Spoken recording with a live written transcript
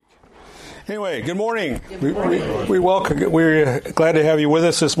Anyway, good morning. We're glad to have you with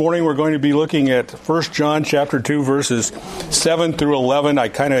us this morning. We're going to be looking at 1 John chapter 2, verses 7 through 11. I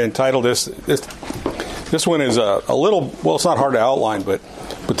kind of entitled this one is a little, well, it's not hard to outline, but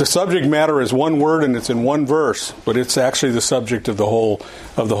the subject matter is one word and it's in one verse, but it's actually the subject of the whole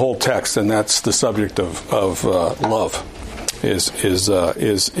text, and that's the subject of love. Is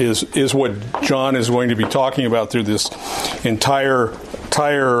what John is going to be talking about through this entire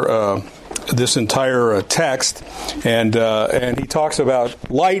text, and he talks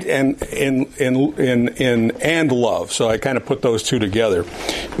about light and love. So I kind of put those two together.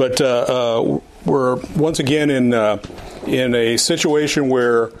 But we're once again in a situation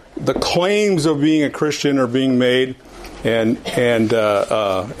where the claims of being a Christian are being made, and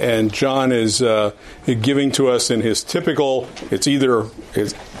John is giving to us in his typical.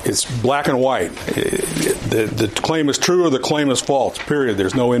 It's black and white. The claim is true or the claim is false. Period.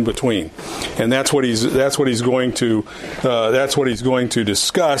 There's no in between, and that's what he's going to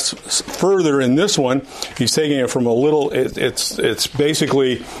discuss further in this one. He's taking it from a little. It's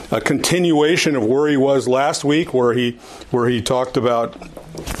basically a continuation of where he was last week, where he talked about.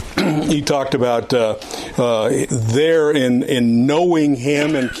 He talked about there in knowing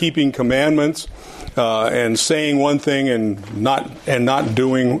Him and keeping commandments. And saying one thing and not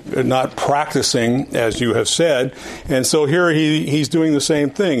practicing as you have said, and so here he's doing the same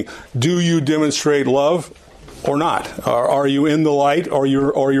thing. Do you demonstrate love or not? Are you in the light or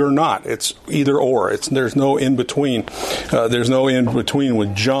you're not? It's either or. There's no in between. There's no in between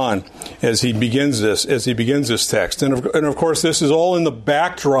with John as he begins this text, and of course this is all in the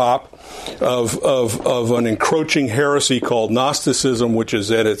backdrop of an encroaching heresy called Gnosticism, which is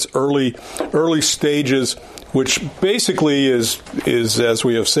at its early stages, which basically is as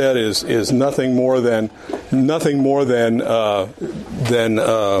we have said is nothing more than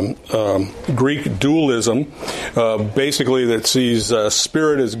Greek dualism, basically that sees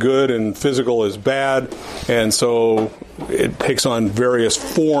spirit as good and physical as bad, and so it takes on various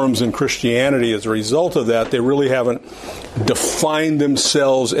forms in Christianity as a result of that. They really haven't defined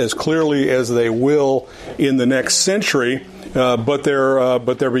themselves as clearly as they will in the next century, but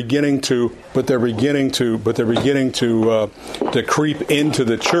they're beginning to creep into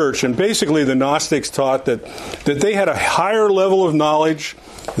the church. And basically, the Gnostics taught that they had a higher level of knowledge,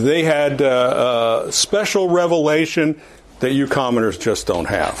 they had special revelation that you commoners just don't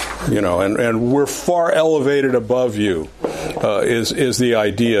have, and we're far elevated above you, is the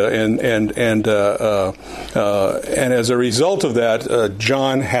idea, and as a result of that,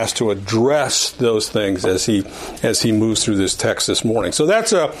 John has to address those things as he moves through this text this morning. So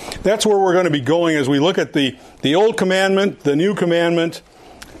that's where we're going to be going as we look at the old commandment, the new commandment,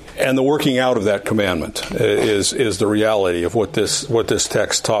 and the working out of that commandment is the reality of what this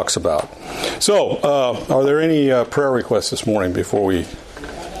text talks about. So, are there any prayer requests this morning before we?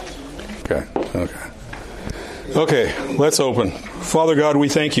 Okay. Let's open. Father God, we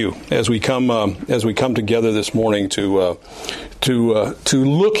thank you as we come together this morning to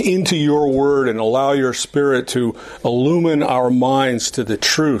look into your word and allow your Spirit to illumine our minds to the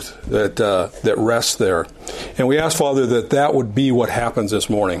truth that rests there. And we ask, Father, that would be what happens this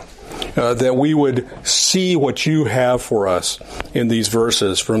morning. That we would see what you have for us in these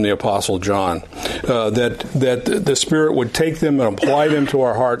verses from the Apostle John. That the Spirit would take them and apply them to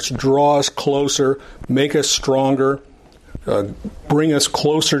our hearts, draw us closer, make us stronger, bring us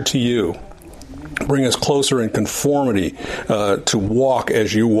closer to you. Bring us closer in conformity to walk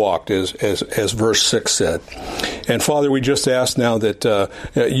as you walked, as verse 6 said. And Father, we just ask now that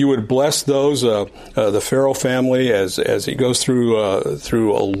you would bless those, the Farrell family, as he goes through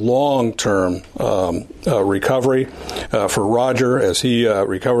a long-term recovery. For Roger, as he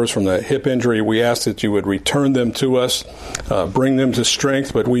recovers from the hip injury, we ask that you would return them to us, bring them to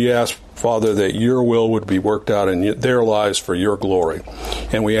strength, but we ask, Father, that your will would be worked out in their lives for your glory.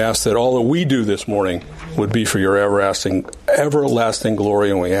 And we ask that all that we do this morning would be for your everlasting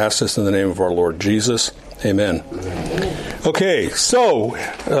glory. And we ask this in the name of our Lord Jesus. Amen. Okay, so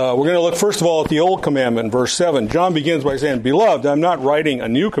we're going to look first of all at the Old Commandment in verse 7. John begins by saying, Beloved, I'm not writing a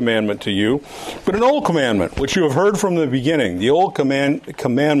new commandment to you, but an old commandment, which you have heard from the beginning. The old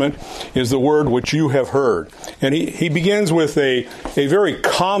commandment is the word which you have heard. And he begins with a very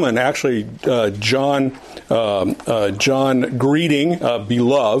common, actually, John greeting,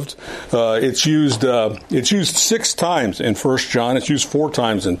 beloved. It's used 6 times in 1 John. It's used 4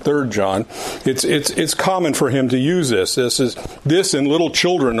 times in 3 John. It's common for him to use this. This and little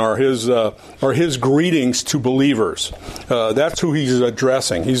children are his greetings to believers. That's who he's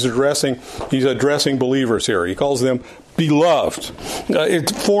addressing. He's addressing believers here. He calls them beloved.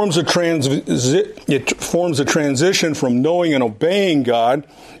 It forms a transition from knowing and obeying God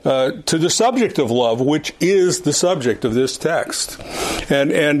to the subject of love, which is the subject of this text.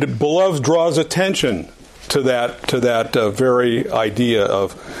 And beloved draws attention to that very idea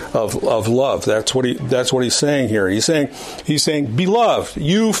of love. That's what he's saying here. He's saying, beloved,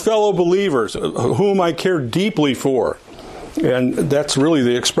 you fellow believers, whom I care deeply for. And that's really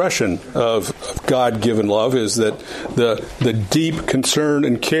the expression of God-given love, is that the deep concern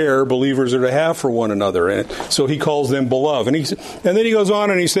and care believers are to have for one another. And so he calls them beloved. And then he goes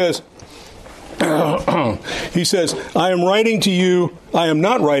on and he says, I am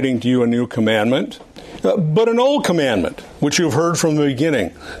not writing to you a new commandment, but an old commandment, which you've heard from the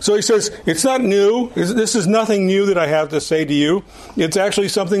beginning. So he says, it's not new. This is nothing new that I have to say to you. It's actually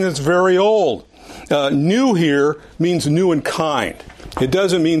something that's very old. New here means new in kind. It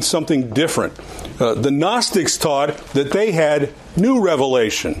doesn't mean something different. The Gnostics taught that they had new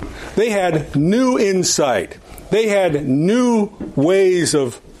revelation. They had new insight. They had new ways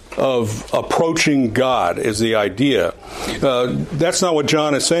of approaching God, is the idea. That's not what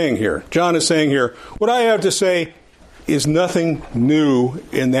John is saying here. John is saying here, what I have to say is nothing new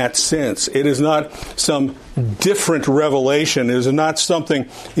in that sense. It is not some different revelation. It is not something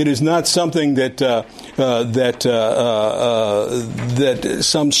that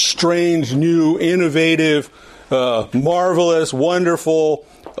some strange, new, innovative, marvelous, wonderful,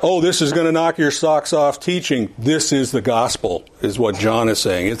 oh, this is going to knock your socks off teaching. This is the gospel, is what John is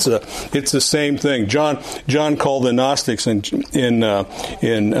saying. It's the same thing. John called the Gnostics in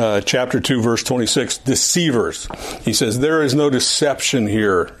chapter 2, verse 26, deceivers. He says there is no deception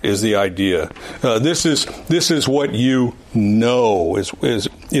here, is the idea. This is what you know, is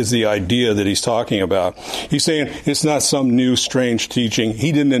the idea that he's talking about. He's saying it's not some new strange teaching.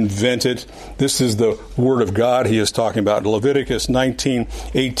 He didn't invent it. This is the word of God he is talking about. Leviticus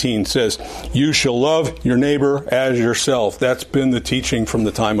 19:18 says, you shall love your neighbor as yourself. That's been the teaching from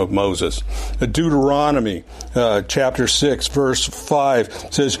the time of Moses. Deuteronomy chapter 6, verse 5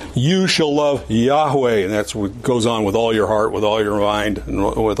 says, you shall love Yahweh. And that's what goes on with all your heart, with all your mind, and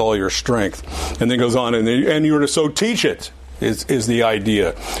with all your strength. And then goes on, and you are to so teach it. Is the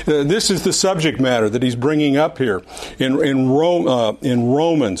idea. This is the subject matter that he's bringing up here. In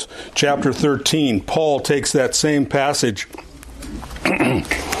Romans chapter 13, Paul takes that same passage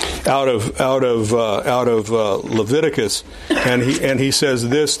out of Leviticus, and he says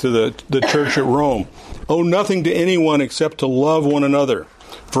this to the church at Rome: owe nothing to anyone except to love one another,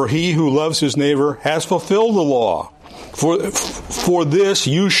 for he who loves his neighbor has fulfilled the law. For this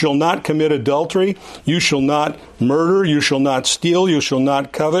you shall not commit adultery, you shall not murder, you shall not steal, you shall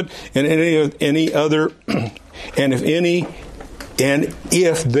not covet, and any other, and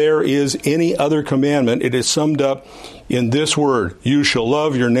if there is any other commandment, it is summed up in this word: you shall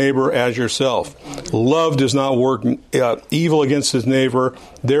love your neighbor as yourself. Love does not work evil against his neighbor.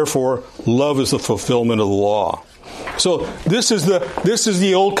 Therefore, love is the fulfillment of the law. So this is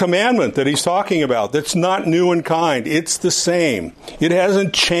the old commandment that he's talking about. That's not new in kind. It's the same. It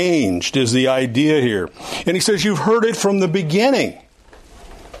hasn't changed, is the idea here. And he says, you've heard it from the beginning.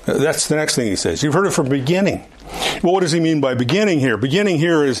 That's the next thing he says. You've heard it from the beginning. Well, what does he mean by beginning here? Beginning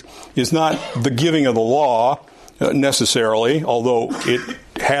here is not the giving of the law necessarily, although it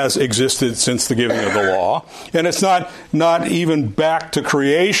has existed since the giving of the law. And it's not even back to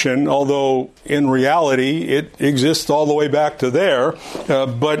creation, although in reality it exists all the way back to there.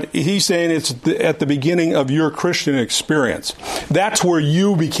 But he's saying it's at the beginning of your Christian experience. That's where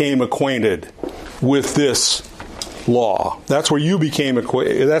you became acquainted with this law. That's where you became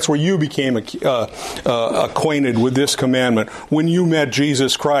acquainted with this commandment when you met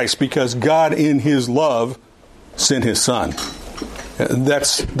Jesus Christ, because God in His love sent His Son.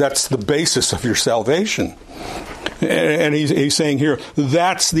 That's the basis of your salvation. And he's saying here,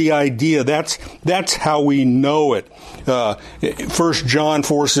 that's the idea. That's how we know it. 1 John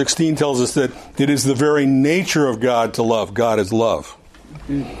 4:16 tells us that it is the very nature of God to love. God is love.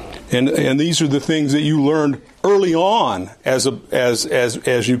 And these are the things that you learned early on as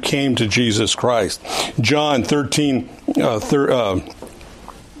you came to Jesus Christ. John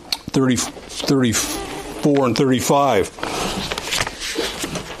 34 and 35.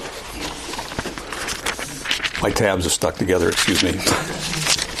 My tabs are stuck together, excuse me.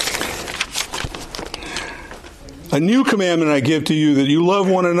 A new commandment I give to you, that you love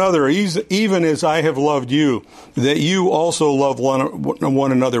one another, even as I have loved you, that you also love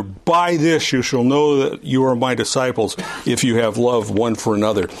one another. By this you shall know that you are my disciples, if you have love one for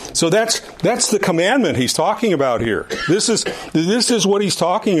another. So that's the commandment he's talking about here. This is what he's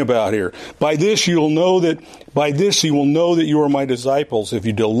talking about here. By this you will know that you are my disciples, if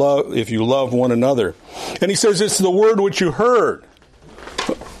you love one another. And he says it's the word which you heard.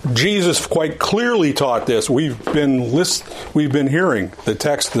 Jesus quite clearly taught this. We've been hearing the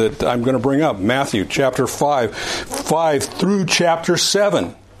text that I'm going to bring up, Matthew chapter 5 through chapter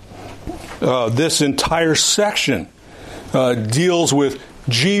 7. This entire section deals with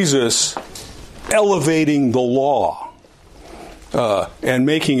Jesus elevating the law and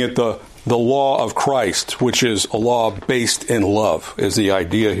making it the law of Christ, which is a law based in love, is the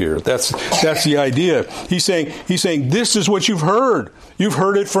idea here. That's the idea. He's saying this is what you've heard. You've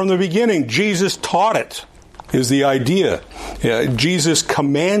heard it from the beginning. Jesus taught it, is the idea. Jesus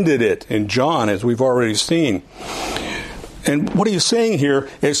commanded it in John, as we've already seen. And what he's saying here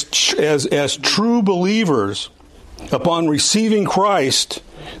is, as true believers, upon receiving Christ,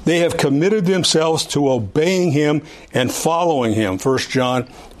 they have committed themselves to obeying him and following him. 1 John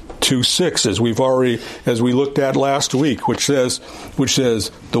 2:6, as we looked at last week, which says,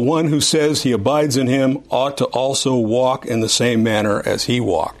 the one who says he abides in him ought to also walk in the same manner as he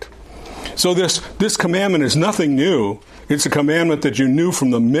walked. So this commandment is nothing new. It's a commandment that you knew from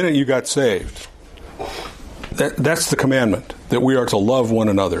the minute you got saved. That's the commandment, that we are to love one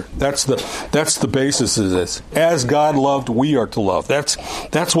another. That's the basis of this. As God loved, we are to love. That's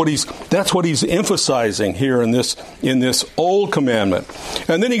what he's emphasizing here in this old commandment.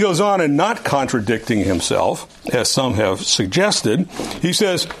 And then he goes on, and not contradicting himself, as some have suggested, he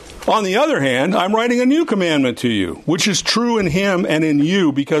says, on the other hand, I'm writing a new commandment to you, which is true in him and in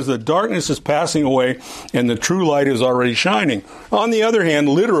you, because the darkness is passing away and the true light is already shining. On the other hand,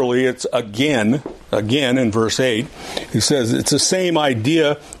 literally, it's again in verse 8. He says it's the same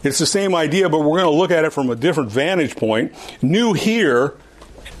idea. It's the same idea, but we're going to look at it from a different vantage point. New here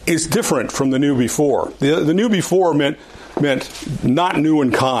is different from the new before. The new before meant not new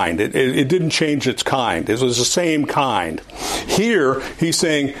in kind. It didn't change its kind. It was the same kind. Here, he's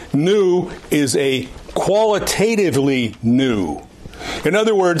saying new is a qualitatively new. In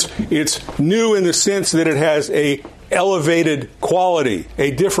other words, it's new in the sense that it has a elevated quality,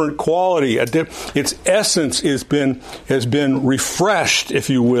 a different quality. Its essence has been refreshed, if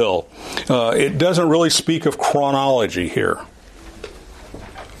you will. It doesn't really speak of chronology here.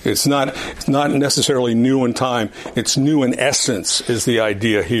 It's not necessarily new in time. It's new in essence, is the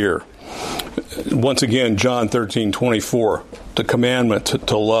idea here. Once again, John 13:24, the commandment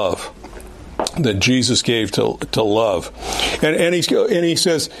to love that Jesus gave to love, and he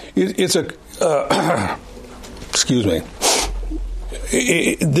says it's a excuse me.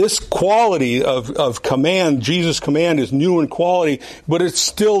 This quality of command, Jesus' command, is new in quality, but it's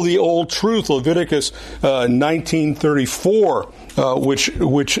still the old truth. Leviticus 19:34,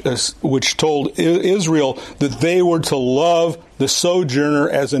 which told Israel that they were to love the sojourner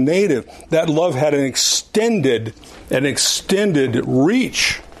as a native. That love had an extended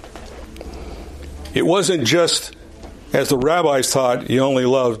reach. It wasn't just, as the rabbis taught, you only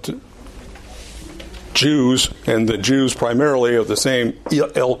loved Jews, and the Jews primarily of the same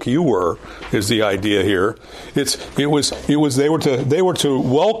ilk you were, is the idea here. They were to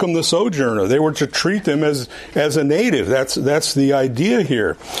welcome the sojourner. They were to treat them as a native. That's the idea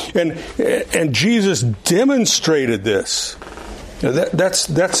here. And Jesus demonstrated this.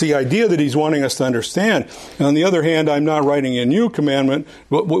 That's the idea that he's wanting us to understand. And on the other hand, I'm not writing a new commandment,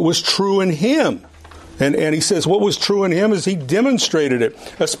 but what was true in him. And he says what was true in him is he demonstrated it,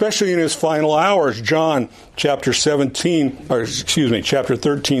 especially in his final hours. John chapter 13 through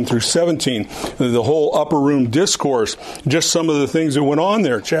 17, the whole upper room discourse, just some of the things that went on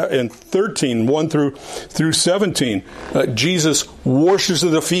there. In 13, 1 through 17, Jesus washes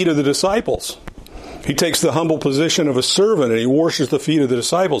the feet of the disciples. He takes the humble position of a servant and he washes the feet of the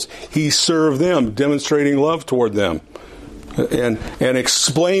disciples. He served them, demonstrating love toward them and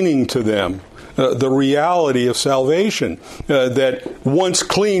explaining to them the reality of salvation, that once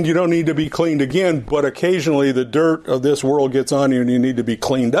cleaned, you don't need to be cleaned again, but occasionally the dirt of this world gets on you and you need to be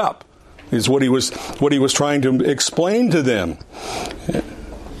cleaned up, is what he was trying to explain to them.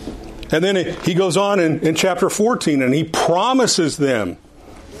 And then he goes on in chapter 14 and he promises them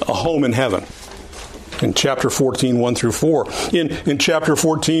a home in heaven. In chapter 14, 1 through 4. In chapter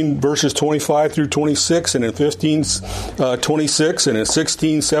 14, verses 25 through 26, and in 15, 26, and in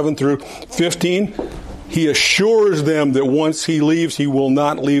 16, 7 through 15, he assures them that once he leaves, he will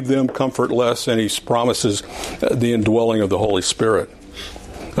not leave them comfortless, and he promises the indwelling of the Holy Spirit.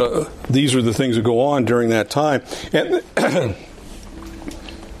 These are the things that go on during that time.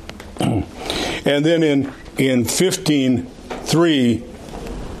 And then in 15:3,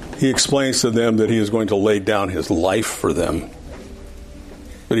 he explains to them that he is going to lay down his life for them,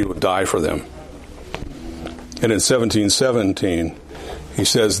 that he will die for them. And in 17:17, he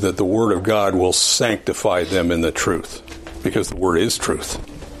says that the Word of God will sanctify them in the truth, because the Word is truth.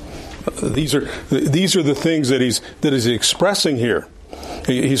 These are the things that he's expressing here.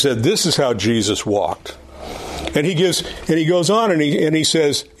 He said, "This is how Jesus walked," and he goes on and he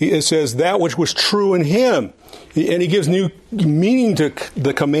says that which was true in him, and he gives new meaning to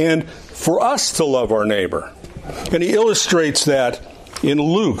the command for us to love our neighbor, and he illustrates that in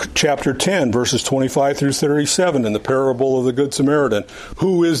Luke chapter 10, verses 25 through 37, in the parable of the Good Samaritan.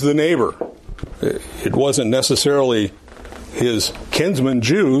 Who is the neighbor? It wasn't necessarily his kinsmen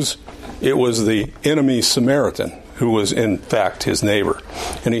Jews. It was the enemy Samaritan who was in fact his neighbor.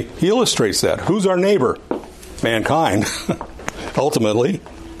 And he illustrates that. Who's our neighbor? Mankind, ultimately.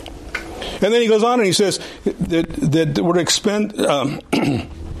 And then he goes on and he says that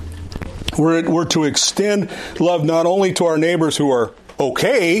we're to extend love not only to our neighbors who are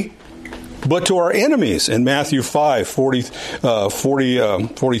okay, but to our enemies in Matthew 5,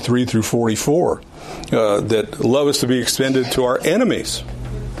 43 through 44. That love is to be extended to our enemies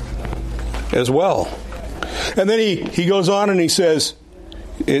as well. And then he goes on and he says,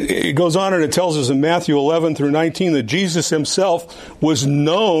 it goes on and it tells us in Matthew 11 through 19 that Jesus himself was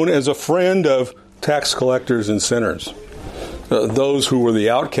known as a friend of tax collectors and sinners. Those who were the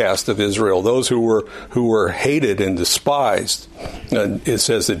outcast of Israel, those who were hated and despised. It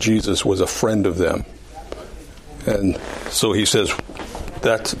says that Jesus was a friend of them. And so he says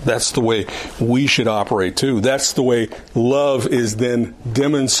that's the way we should operate too. That's the way love is then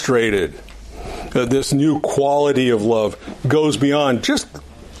demonstrated. This new quality of love goes beyond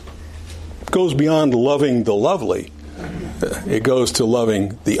loving the lovely. It goes to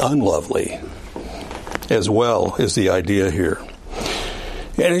loving the unlovely as well, is the idea here.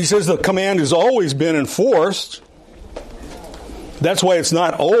 And he says the command has always been enforced. That's why it's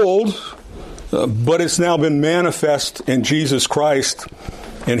not old, but it's now been manifest in Jesus Christ,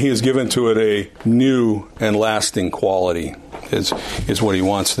 and he has given to it a new and lasting quality, is what he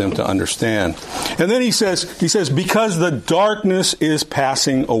wants them to understand. And then he says, because the darkness is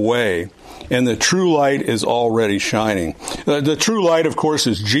passing away, and the true light is already shining. The true light, of course,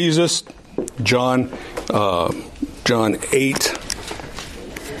 is Jesus. John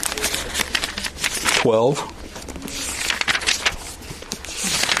 8:12.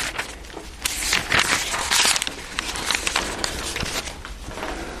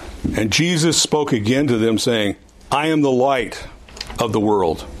 And Jesus spoke again to them, saying, I am the light of the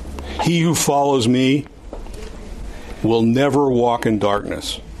world. He who follows me will never walk in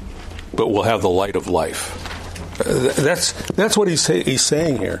darkness, but will have the light of life. That's what he's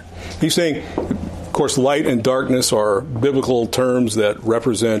saying here. He's saying, of course, light and darkness are biblical terms that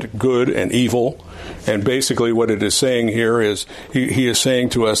represent good and evil. And basically what it is saying here is, he is saying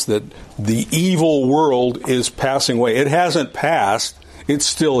to us that the evil world is passing away. It hasn't passed. It's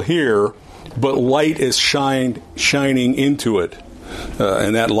still here, but light is shining into it.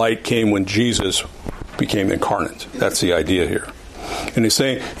 And that light came when Jesus became incarnate. That's the idea here. And he's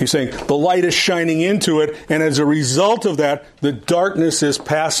saying the light is shining into it, and as a result of that, the darkness is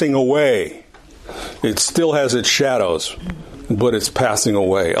passing away. It still has its shadows, but it's passing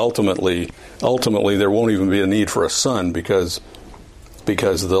away. Ultimately, there won't even be a need for a sun because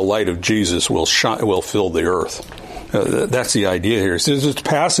the light of Jesus will fill the earth. That's the idea here. It says it's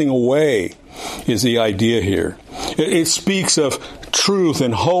passing away is the idea here. It speaks of truth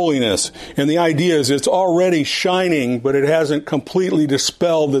and holiness, and the idea is it's already shining, but it hasn't completely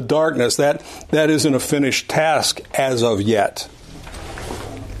dispelled the darkness. That isn't a finished task as of yet.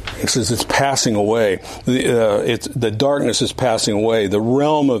 It says it's passing away. The darkness is passing away. The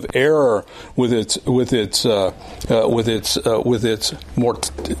realm of error with its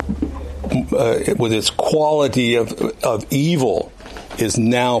quality of evil is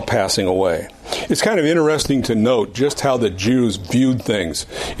now passing away. It's kind of interesting to note just how the Jews viewed things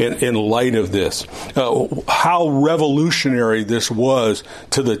in light of this. How revolutionary this was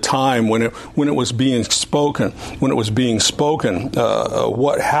to the time when it was being spoken.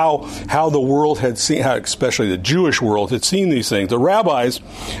 How the world had seen, how especially the Jewish world had seen these things. The rabbis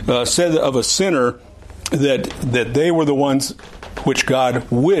said of a sinner that they were the ones which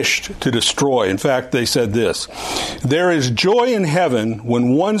God wished to destroy. In fact, they said this: there is joy in heaven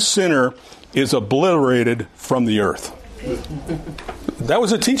when one sinner is obliterated from the earth. That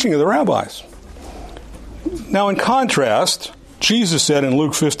was a teaching of the rabbis. Now, in contrast, Jesus said in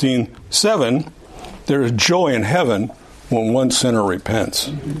Luke 15:7, there is joy in heaven when one sinner repents.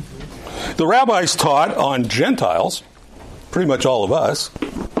 The rabbis taught on Gentiles, pretty much all of us,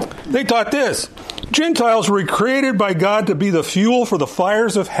 they taught this: Gentiles were created by God to be the fuel for the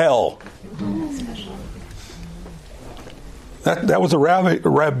fires of hell. That was a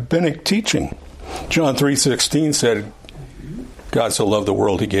rabbinic teaching. John 3:16 said, God so loved the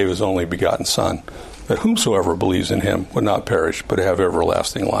world, he gave his only begotten Son, that whomsoever believes in him would not perish, but have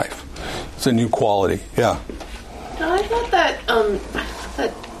everlasting life. It's a new quality. Yeah. No, I thought that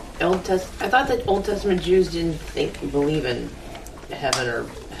Old Testament Jews didn't believe in heaven or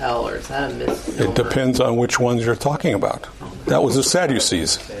hell, or is that a misnomer? It depends on which ones you're talking about. That was the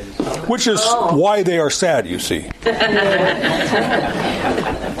Sadducees, which is why they are sad, you see.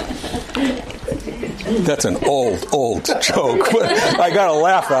 That's an old joke, but I got a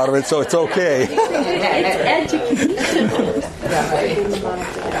laugh out of it, so it's okay.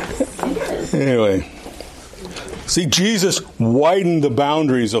 Anyway, see, Jesus widened the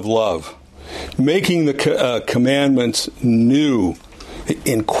boundaries of love, making the commandments new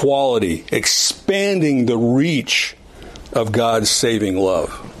in quality, expanding the reach of God's saving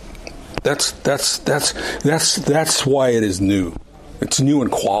love. That's why it is new. It's new in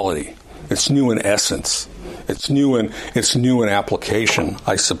quality. It's new in essence. It's new in application,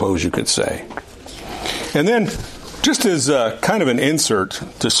 I suppose you could say. And then, just as kind of an insert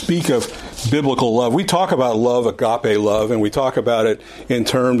to speak of biblical love, we talk about love, agape love, and we talk about it in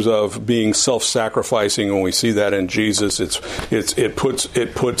terms of being self-sacrificing. When we see that in Jesus, it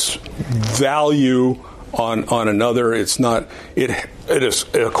puts value on another. It is,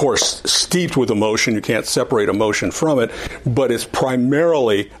 of course, steeped with emotion. You can't separate emotion from it, but it's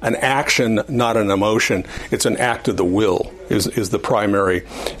primarily an action, not an emotion. It's an act of the will is the primary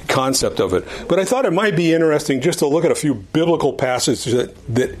concept of it. But I thought it might be interesting just to look at a few biblical passages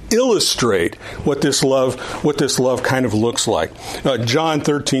that illustrate what this love kind of looks like. John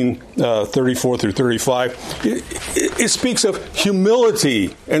 13:34 through 35, it speaks of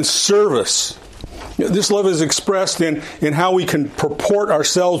humility and service. This love is expressed in how we can purport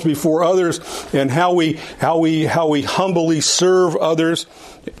ourselves before others, and how we humbly serve others,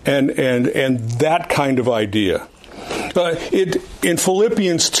 and that kind of idea. In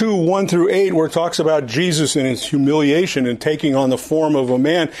Philippians 2:1 through 8, where it talks about Jesus and his humiliation and taking on the form of a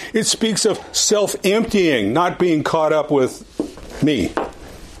man, it speaks of self-emptying, not being caught up with me.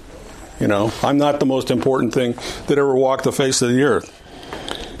 I'm not the most important thing that ever walked the face of the earth.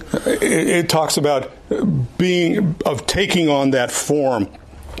 It talks about taking on that form,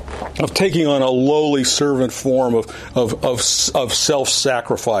 of taking on a lowly servant form of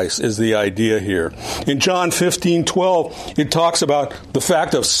self-sacrifice is the idea here. In John 15:12, it talks about the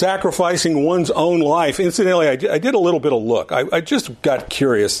fact of sacrificing one's own life. Incidentally, I did a little bit of look. I just got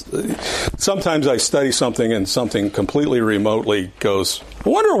curious. Sometimes I study something and something completely remotely goes, I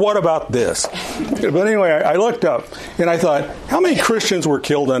wonder what about this? But anyway, I looked up and I thought, how many Christians were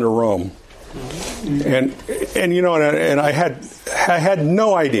killed under Rome? And I had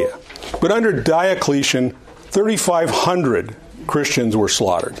no idea. But under Diocletian, 3,500 Christians were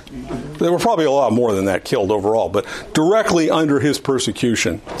slaughtered. There were probably a lot more than that killed overall, but directly under his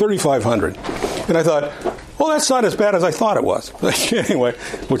persecution, 3,500. And I thought, well, that's not as bad as I thought it was. Anyway,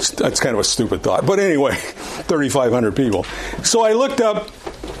 that's kind of a stupid thought. But anyway, 3,500 people. So I looked up,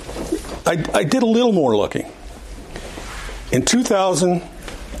 I did a little more looking. In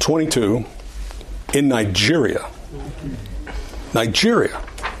 2022, in Nigeria,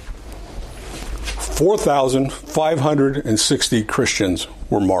 4,560 Christians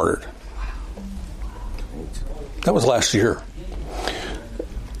were martyred. That was last year.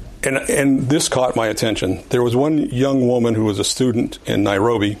 And this caught my attention. There was one young woman who was a student in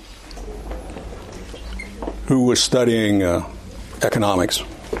Nairobi who was studying economics,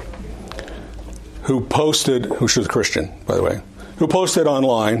 who she was a Christian, by the way, who posted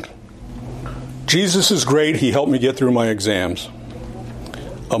online, Jesus is great, he helped me get through my exams.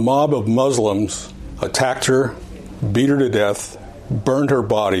 A mob of Muslims attacked her, beat her to death, burned her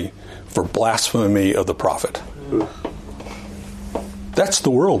body for blasphemy of the prophet. That's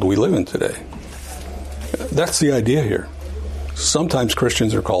the world we live in today. That's the idea here. Sometimes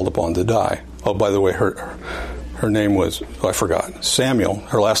Christians are called upon to die. Oh, by the way, her name was, I forgot, Samuel.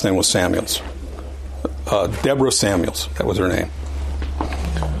 Her last name was Samuels. Deborah Samuels, that was her name.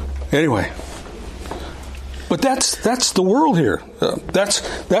 Anyway, but that's the world here.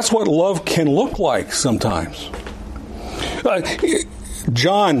 That's what love can look like sometimes. 1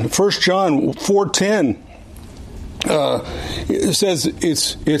 John 4:10 it says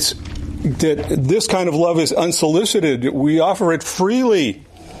it's that this kind of love is unsolicited. We offer it freely,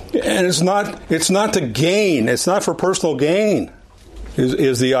 and it's not to gain. It's not for personal gain.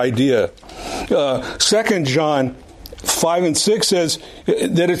 Is the idea. 2 John 5 and 6 says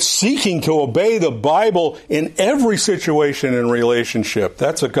that it's seeking to obey the Bible in every situation and relationship.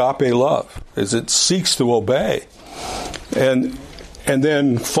 That's agape love, is it seeks to obey. And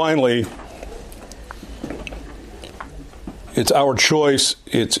then finally, it's our choice.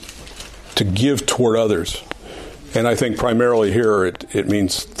 It's to give toward others. And I think primarily here it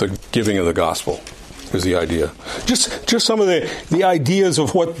means the giving of the gospel is the idea. Just some of the ideas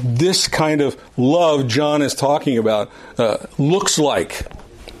of what this kind of love John is talking about looks like.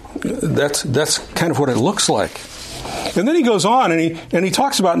 That's kind of what it looks like. And then he goes on and he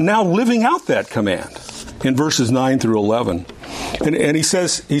talks about now living out that command in verses 9 through 11. And he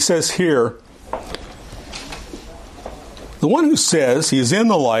says here, the one who says he is in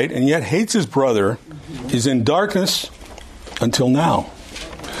the light and yet hates his brother is in darkness until now.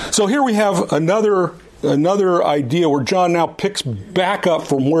 So here we have another idea where John now picks back up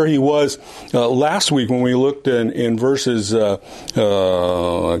from where he was last week when we looked in verses, I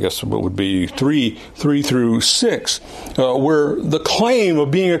guess what would be 3 through 6, where the claim of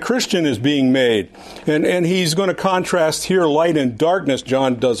being a Christian is being made. And he's going to contrast here light and darkness.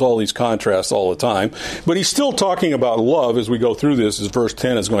 John does all these contrasts all the time. But he's still talking about love as we go through this, as verse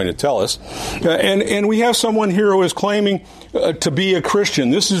 10 is going to tell us. And we have someone here who is claiming to be a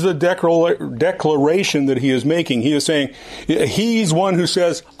Christian. This is the declaration that he is making. He is saying, he's one who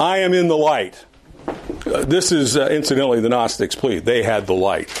says, I am in the light. This is, incidentally, the Gnostics' plea. They had the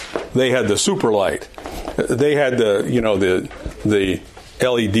light. They had the super light. They had the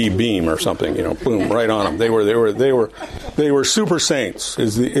LED beam or something, boom, right on them. They were super saints.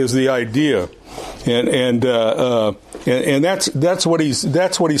 Is the idea, and that's what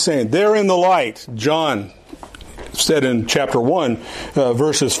he's saying. They're in the light. John said in chapter 1,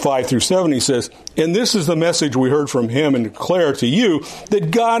 verses 5 through 7, he says, and this is the message we heard from him and declare to you,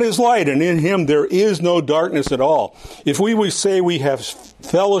 that God is light, and in him there is no darkness at all. If we say we have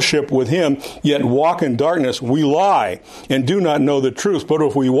fellowship with him, yet walk in darkness, we lie and do not know the truth. But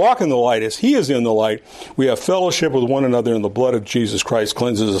if we walk in the light as he is in the light, we have fellowship with one another, and the blood of Jesus Christ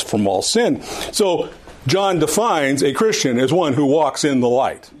cleanses us from all sin. So John defines a Christian as one who walks in the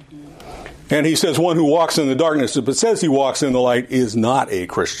light. And he says one who walks in the darkness, but says he walks in the light, is not a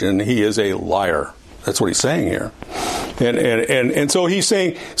Christian. He is a liar. That's what he's saying here. And so he's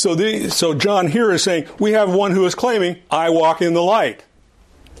saying, so John here is saying, we have one who is claiming, I walk in the light.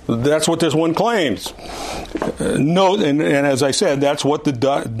 That's what this one claims. And as I said, that's what the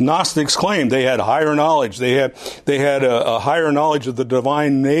Gnostics claimed. They had higher knowledge. They had a higher knowledge of the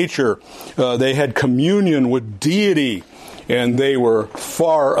divine nature. They had communion with deity. And they were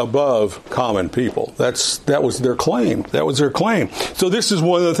far above common people. That was their claim. That was their claim. So this is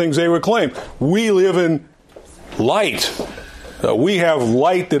one of the things they would claim. We live in light. We have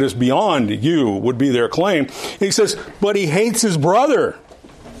light that is beyond you, would be their claim. And he says, but he hates his brother.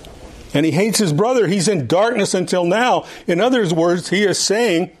 And he hates his brother. He's in darkness until now. In other words, he is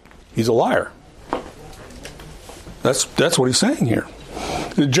saying he's a liar. That's what he's saying here.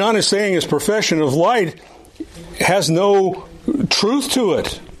 John is saying his profession of light has no truth to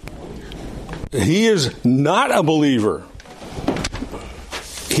it. He is not a believer.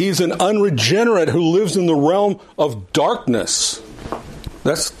 He's an unregenerate who lives in the realm of darkness.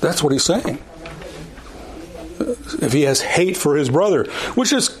 That's what he's saying. If he has hate for his brother,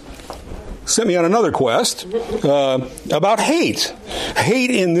 which has sent me on another quest about hate. Hate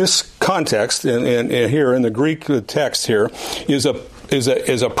in this context, and here in the Greek text here, is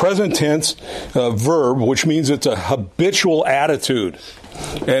a present tense verb, which means it's a habitual attitude,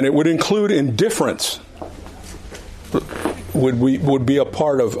 and it would include indifference. Would be a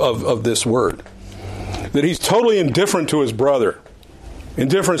part of this word, that he's totally indifferent to his brother.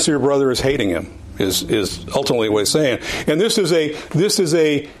 Indifference to your brother is hating him. Is ultimately what he's saying, and this is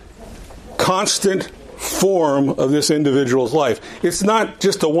a constant form of this individual's life. It's not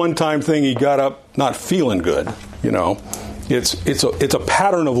just a one-time thing. He got up not feeling good, It's a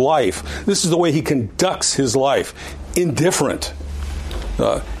pattern of life. This is the way he conducts his life. Indifferent,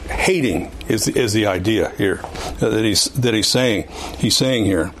 hating is the idea here that he's saying. He's saying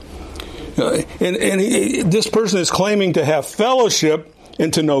here, this person is claiming to have fellowship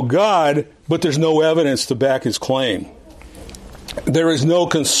and to know God, but there's no evidence to back his claim. There is no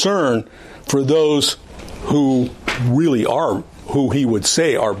concern for those who really are, who he would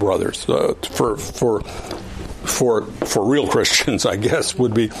say are brothers. For for real Christians, I guess,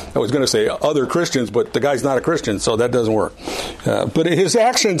 would be, I was going to say other Christians, but the guy's not a Christian, so that doesn't work. But his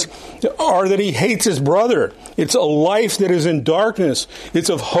actions are that he hates his brother. It's a life that is in darkness. It's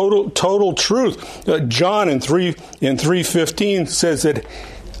of total truth. John in 3:15 says that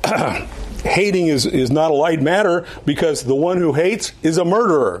hating is not a light matter because the one who hates is a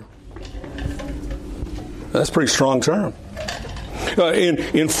murderer. That's a pretty strong term. In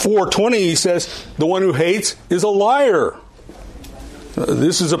 4:20, he says, the one who hates is a liar.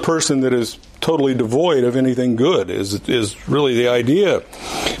 This is a person that is totally devoid of anything good, is really the idea.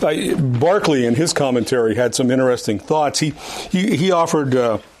 Barclay, in his commentary, had some interesting thoughts. He offered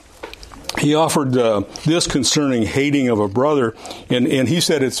this concerning hating of a brother, and he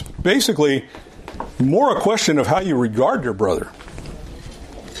said it's basically more a question of how you regard your brother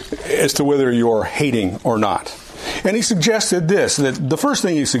as to whether you're hating or not. And he suggested this, that the first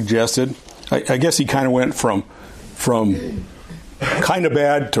thing he suggested, I guess he kind of went from kind of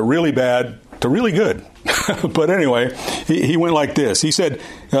bad to really good. But anyway, he went like this. He said,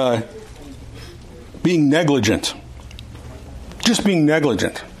 being negligent. Just being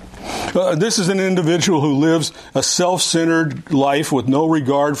negligent. This is an individual who lives a self-centered life with no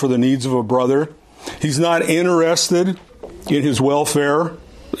regard for the needs of a brother. He's not interested in his welfare,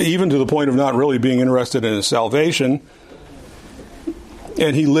 even to the point of not really being interested in his salvation,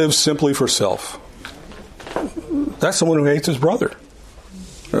 and he lives simply for self. That's someone who hates his brother.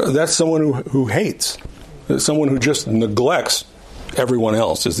 That's someone who hates. Someone who just neglects everyone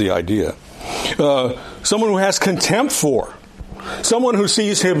else is the idea. Someone who has contempt for. Someone who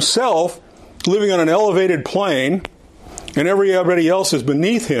sees himself living on an elevated plane and everybody else is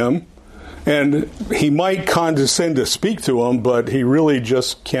beneath him. And he might condescend to speak to them, but he really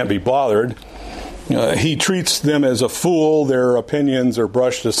just can't be bothered. He treats them as a fool. Their opinions are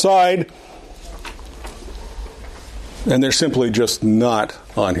brushed aside. And they're simply just not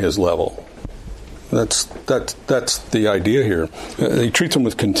on his level. That's the idea here. He treats them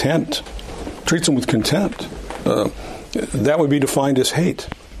with contempt. That would be defined as hate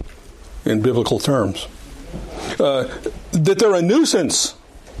in biblical terms. That they're a nuisance.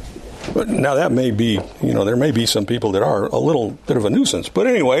 Now that may be, there may be some people that are a little bit of a nuisance. But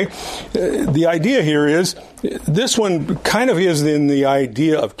anyway, the idea here is, this one kind of is in the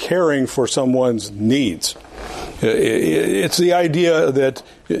idea of caring for someone's needs. It's the idea that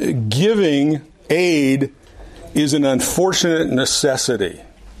giving aid is an unfortunate necessity.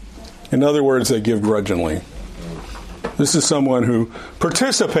 In other words, they give grudgingly. This is someone who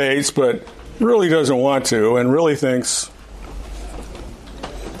participates but really doesn't want to and really thinks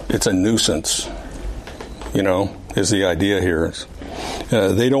it's a nuisance, is the idea here.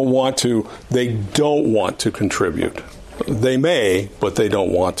 They don't want to contribute. They may, but they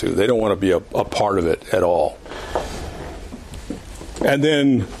don't want to. They don't want to be a part of it at all. And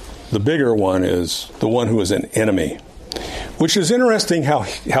then the bigger one is the one who is an enemy, which is interesting how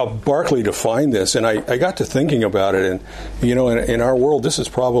Barclay defined this. And I got to thinking about it, and, in our world, this is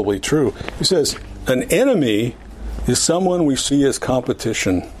probably true. He says, an enemy is someone we see as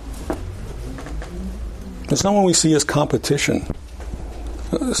competition. It's someone we see as competition.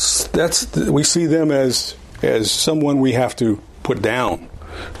 We see them as someone we have to put down.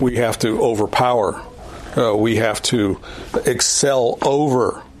 We have to overpower. We have to excel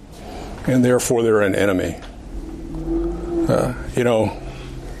over. And therefore they're an enemy.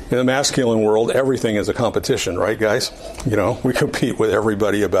 In the masculine world, everything is a competition, right, guys? We compete with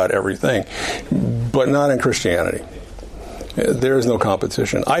everybody about everything. But not in Christianity. There is no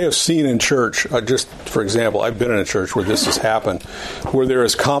competition. I have seen in church, just for example, I've been in a church where this has happened, where there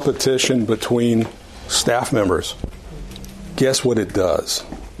is competition between staff members. Guess what it does?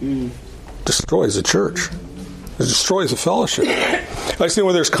 Destroys the church. It destroys the fellowship. I've seen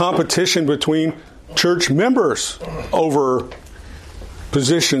where there's competition between church members over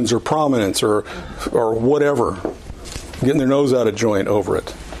positions or prominence or whatever, getting their nose out of joint over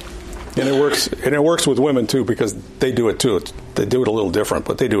it. And it works with women too, because they do it too. They do it a little different,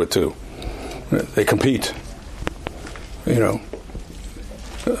 but they do it too. They compete.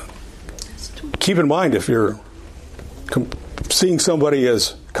 Keep in mind, if you're seeing somebody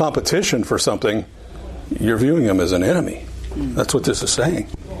as competition for something, you're viewing them as an enemy. That's what this is saying.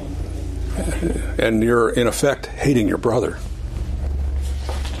 And you're, in effect, hating your brother.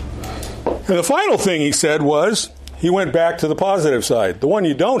 And the final thing he said was, he went back to the positive side. The one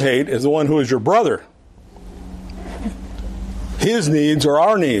you don't hate is the one who is your brother. His needs are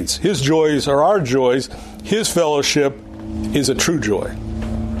our needs. His joys are our joys. His fellowship is a true joy.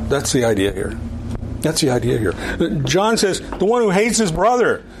 That's the idea here. That's the idea here. John says, the one who hates his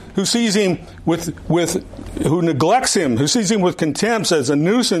brother, who sees him who neglects him, who sees him with contempt as a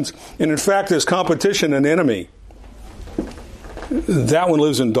nuisance, and in fact as competition and enemy. That one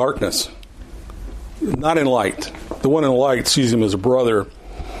lives in darkness, not in light. The one in light sees him as a brother,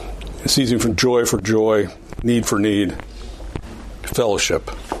 sees him for joy, need for need.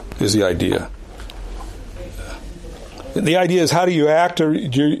 Fellowship is the idea. The idea is, how do you act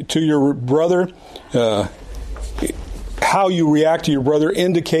to your brother? How you react to your brother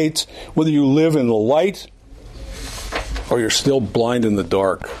indicates whether you live in the light or you're still blind in the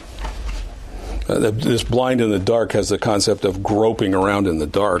dark. This blind in the dark has the concept of groping around in the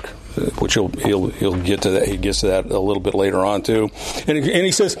dark, which he'll get to that. He gets to that a little bit later on too. And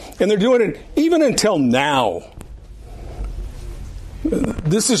he says, and they're doing it even until now.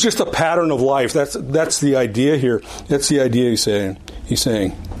 This is just a pattern of life. That's the idea here. That's the idea he's saying. He's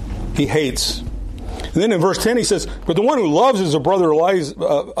saying he hates. And then in verse 10 he says, but the one who loves his brother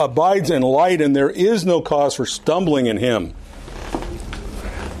abides in light, and there is no cause for stumbling in him.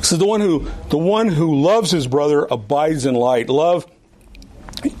 So the one who loves his brother abides in light. Love,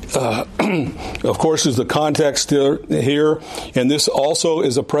 of course, is the context here, and this also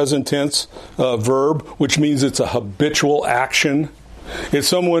is a present tense verb, which means it's a habitual action. It's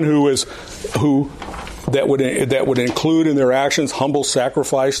someone that would include in their actions humble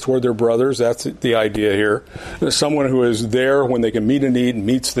sacrifice toward their brothers. That's the idea here. Someone who is there when they can meet a need and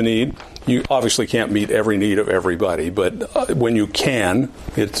meets the need. You obviously can't meet every need of everybody, but when you can,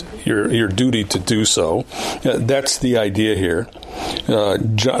 it's your duty to do so. That's the idea here.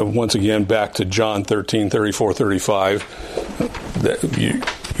 Once again, back to John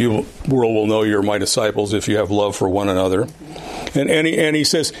 13:34-35. You world will know you're my disciples if you have love for one another. And he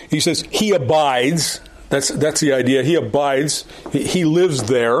says he abides. That's the idea. He abides. He lives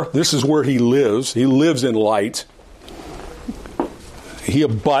there. This is where he lives. He lives in light. He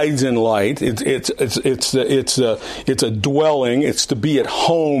abides in light. It's a dwelling. It's to be at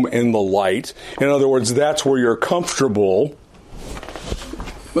home in the light. In other words, that's where you're comfortable.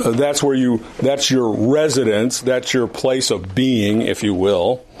 That's your residence. That's your place of being, if you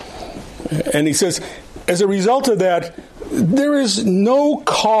will. And he says, as a result of that, there is no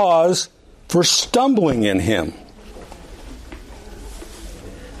cause for stumbling in him.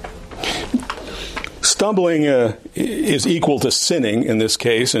 Stumbling is equal to sinning in this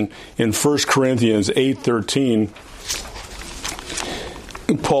case. And in 1 Corinthians 8:13,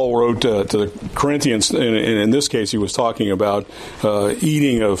 Paul wrote to the Corinthians, and in this case he was talking about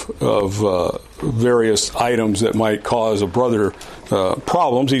eating of various items that might cause a brother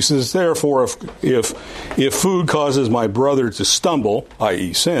problems. He says, therefore, if food causes my brother to stumble,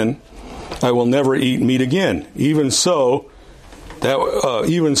 i.e. sin, I will never eat meat again. Even so,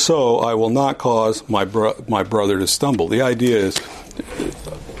 I will not cause my brother to stumble. The idea is,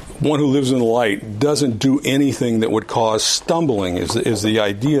 one who lives in the light doesn't do anything that would cause stumbling, is the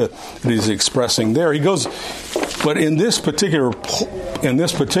idea that he's expressing there. He goes, but in this particular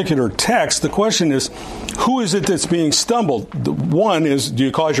text, the question is, who is it that's being stumbled? The one is, do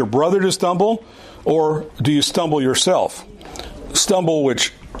you cause your brother to stumble, or do you stumble yourself? Stumble,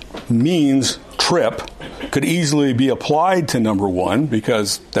 which means trip, could easily be applied to number one,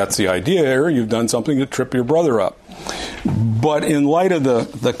 because that's the idea here. You've done something to trip your brother up. But in light of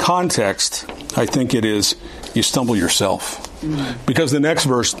the context, I think it is you stumble yourself. Because the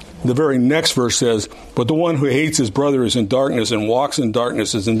very next verse says, but the one who hates his brother is in darkness and walks in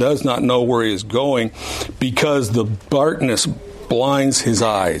darkness and does not know where he is going, because the darkness blinds his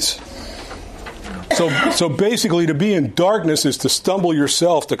eyes. So basically, to be in darkness is to stumble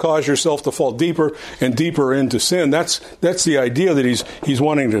yourself, to cause yourself to fall deeper and deeper into sin. That's the idea that he's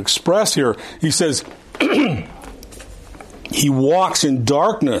wanting to express here. He says he walks in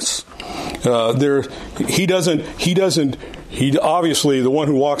darkness. He obviously, the one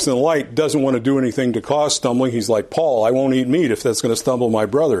who walks in the light doesn't want to do anything to cause stumbling. He's like Paul, I won't eat meat if that's going to stumble my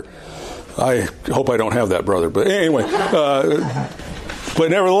brother. I hope I don't have that brother. But anyway, but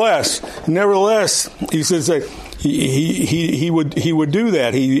nevertheless, he says that he would do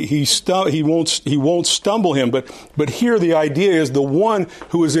that. He won't stumble him. But here the idea is the one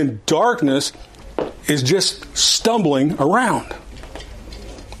who is in darkness is just stumbling around.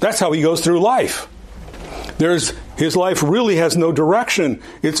 That's how he goes through life. His life really has no direction.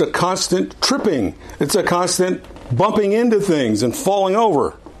 It's a constant tripping. It's a constant bumping into things and falling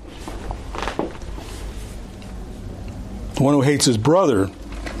over. The one who hates his brother,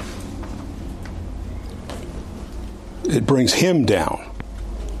 it brings him down.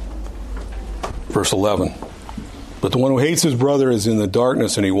 Verse 11. But the one who hates his brother is in the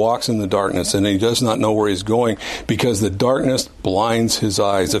darkness, and he walks in the darkness, and he does not know where he's going, because the darkness blinds his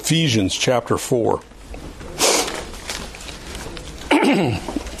eyes. Ephesians chapter 4.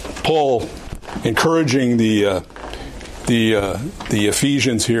 Paul encouraging the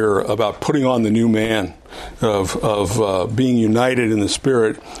Ephesians here about putting on the new man, of being united in the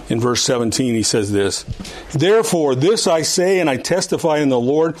Spirit. In verse 17, he says this: "Therefore, this I say, and I testify in the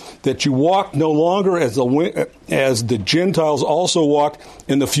Lord, that you walk no longer as the Gentiles also walked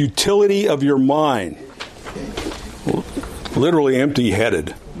in the futility of your mind," literally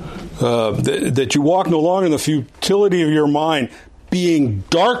empty-headed. That you walk no longer in the futility of your mind, being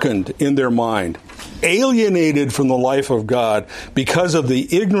darkened in their mind, alienated from the life of God because of the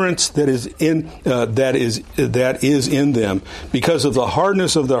ignorance that is in them, because of the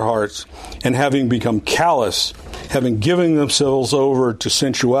hardness of their hearts, and having become callous, having given themselves over to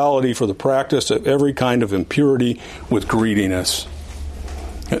sensuality for the practice of every kind of impurity with greediness.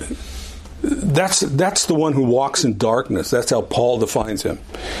 That's the one who walks in darkness. That's how Paul defines him.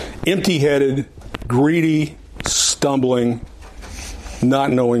 Empty-headed, greedy, stumbling,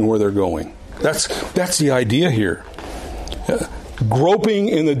 not knowing where they're going. That's the idea here. Groping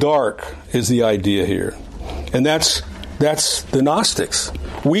in the dark is the idea here. And that's the Gnostics.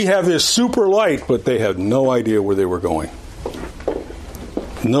 We have this super light, but they had no idea where they were going.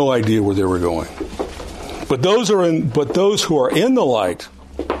 No idea where they were going. But those who are in the light,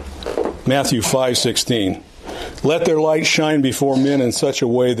 Matthew 5:16, "Let their light shine before men in such a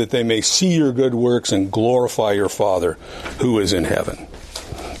way that they may see your good works and glorify your Father who is in heaven."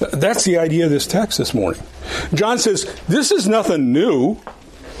 That's the idea of this text this morning. John says, this is nothing new.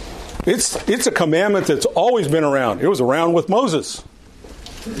 It's a commandment that's always been around. It was around with Moses.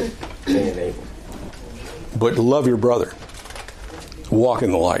 But love your brother. Walk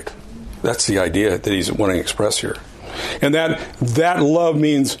in the light. That's the idea that he's wanting to express here. And that love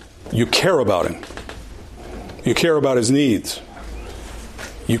means you care about him. You care about his needs.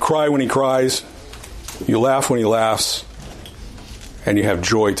 You cry when he cries. You laugh when he laughs. And you have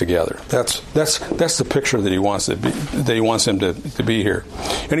joy together. That's the picture that he wants him to be here.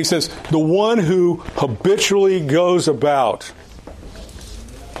 And he says, the one who habitually goes about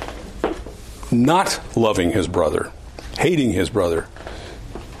not loving his brother, hating his brother,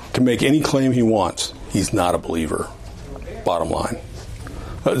 can make any claim he wants. He's not a believer. Bottom line.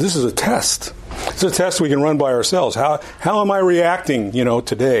 This is a test. It's a test we can run by ourselves. How am I reacting,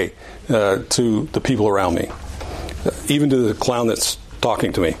 today to the people around me? Even to the clown that's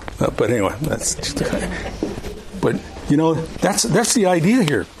talking to me. But anyway, that's the idea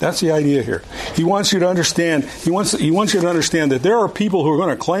here. That's the idea here. He wants you to understand. He wants you to understand that there are people who are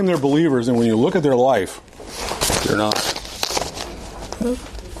going to claim they're believers, and when you look at their life, they're not.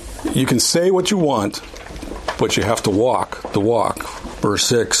 You can say what you want, but you have to walk the walk. Verse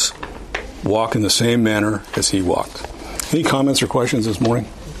 6, walk in the same manner as he walked. Any comments or questions this morning?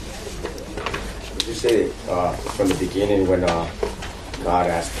 You say from the beginning when God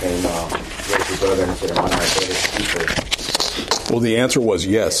asked Cain, where's your brother? And he said, am I my brother's keeper? Well, the answer was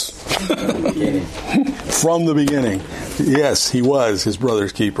yes. From the beginning. Yes, he was his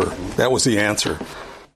brother's keeper. That was the answer.